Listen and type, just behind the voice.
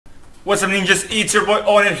What's up ninjas, it's your boy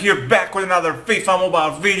Onel here back with another FIFA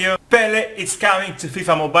Mobile video. Pele is coming to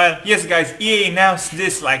FIFA Mobile. Yes guys, EA announced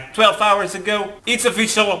this like 12 hours ago. It's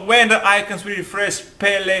official, when the icons will refresh,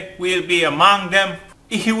 Pele will be among them.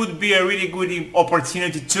 It would be a really good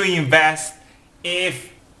opportunity to invest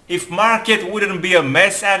if market wouldn't be a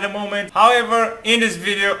mess at the moment. However, in this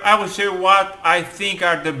video I will show you what I think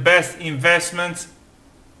are the best investments.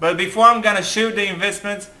 But before I'm gonna show you the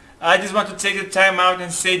investments, I just want to take the time out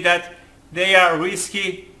and say that they are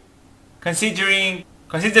risky considering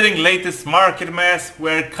latest market mess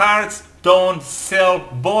where cards don't sell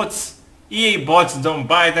bots, EA bots don't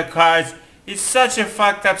buy the cards. It's such a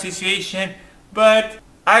fucked up situation, but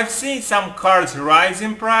I've seen some cards rise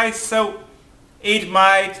in price, so it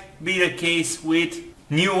might be the case with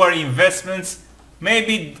newer investments.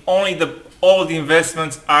 Maybe only the old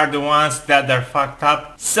investments are the ones that are fucked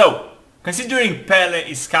up. So considering Pele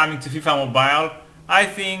is coming to FIFA Mobile, I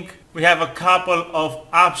think we have a couple of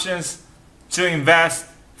options to invest.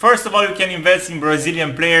 First of all, you can invest in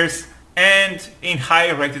Brazilian players and in high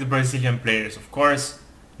rated Brazilian players, of course.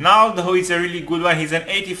 Naldo is a really good one. He's an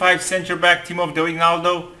 85 center back, team of the week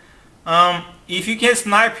Naldo. If you can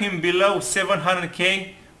snipe him below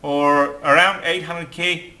 700k or around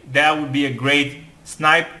 800k, that would be a great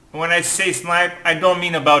snipe. When I say snipe, I don't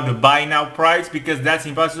mean about the buy now price, because that's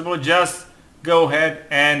impossible. Just go ahead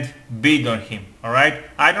and bid on him, alright?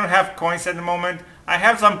 I don't have coins at the moment. I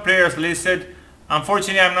have some players listed.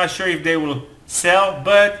 Unfortunately, I'm not sure if they will sell,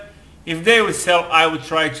 but if they will sell, I will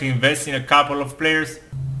try to invest in a couple of players.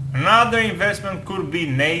 Another investment could be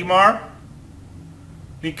Neymar,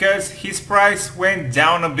 because his price went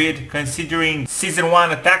down a bit considering Season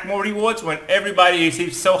 1 attack mode rewards when everybody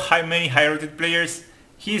receives so many high rated players.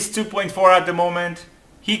 He's 2.4 at the moment.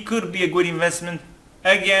 He could be a good investment.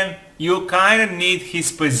 Again, you kind of need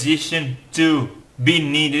his position to be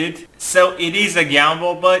needed, so it is a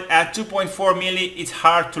gamble, but at 2.4 milli it's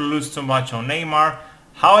hard to lose too much on Neymar.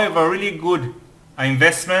 However, really good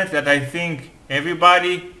investment that I think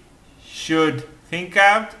everybody should think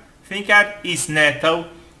at is Neto.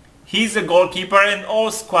 He's a goalkeeper and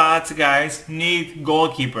all squads, guys, need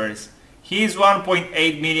goalkeepers. He's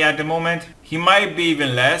 1.8 million at the moment. He might be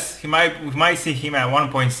even less. We might see him at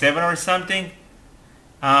 1.7 or something.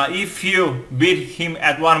 If you bid him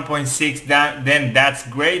at 1.6, then that's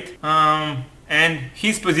great. And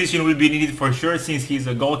his position will be needed for sure since he's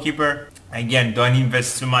a goalkeeper. Again, don't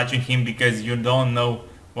invest too much in him because you don't know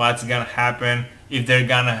what's gonna happen. If they're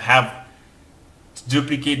gonna have to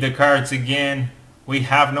duplicate the cards again, we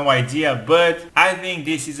have no idea. But I think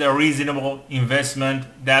this is a reasonable investment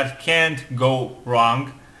that can't go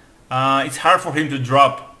wrong. It's hard for him to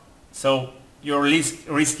drop, so you're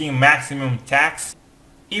risking maximum tax.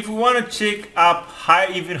 If we want to check up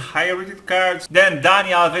even higher rated cards, then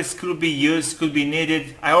Dani Alves could be used, could be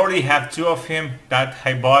needed. I already have two of him that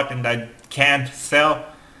I bought and I can't sell.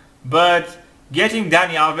 But getting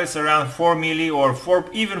Dani Alves around 4 milli or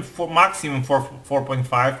maximum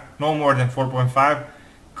 4.5, no more than 4.5,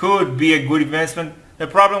 could be a good investment. The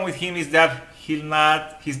problem with him is that he's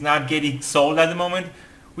not getting sold at the moment,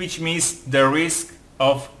 which means the risk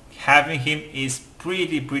of having him is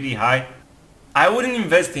pretty high. I wouldn't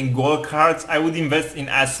invest in gold cards. I would invest in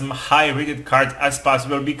as high rated cards as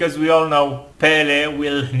possible, because we all know Pele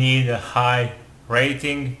will need a high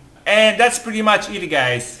rating. And that's pretty much it,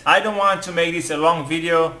 guys. I don't want to make this a long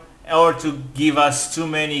video or to give us too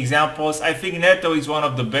many examples. I think Neto is one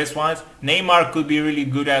of the best ones. Neymar could be really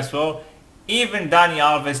good as well. Even Dani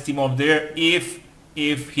Alves, team of the year,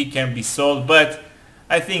 if he can be sold. But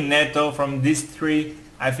I think Neto, from these three,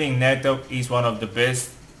 I think Neto is one of the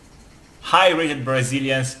best high rated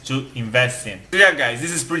Brazilians to invest in. So yeah guys,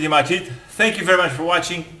 this is pretty much it. Thank you very much for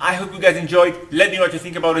watching. I hope you guys enjoyed. Let me know what you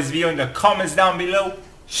think about this video in the comments down below.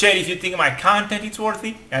 Share if you think my content is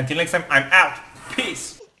worthy. And until next time, I'm out. Peace.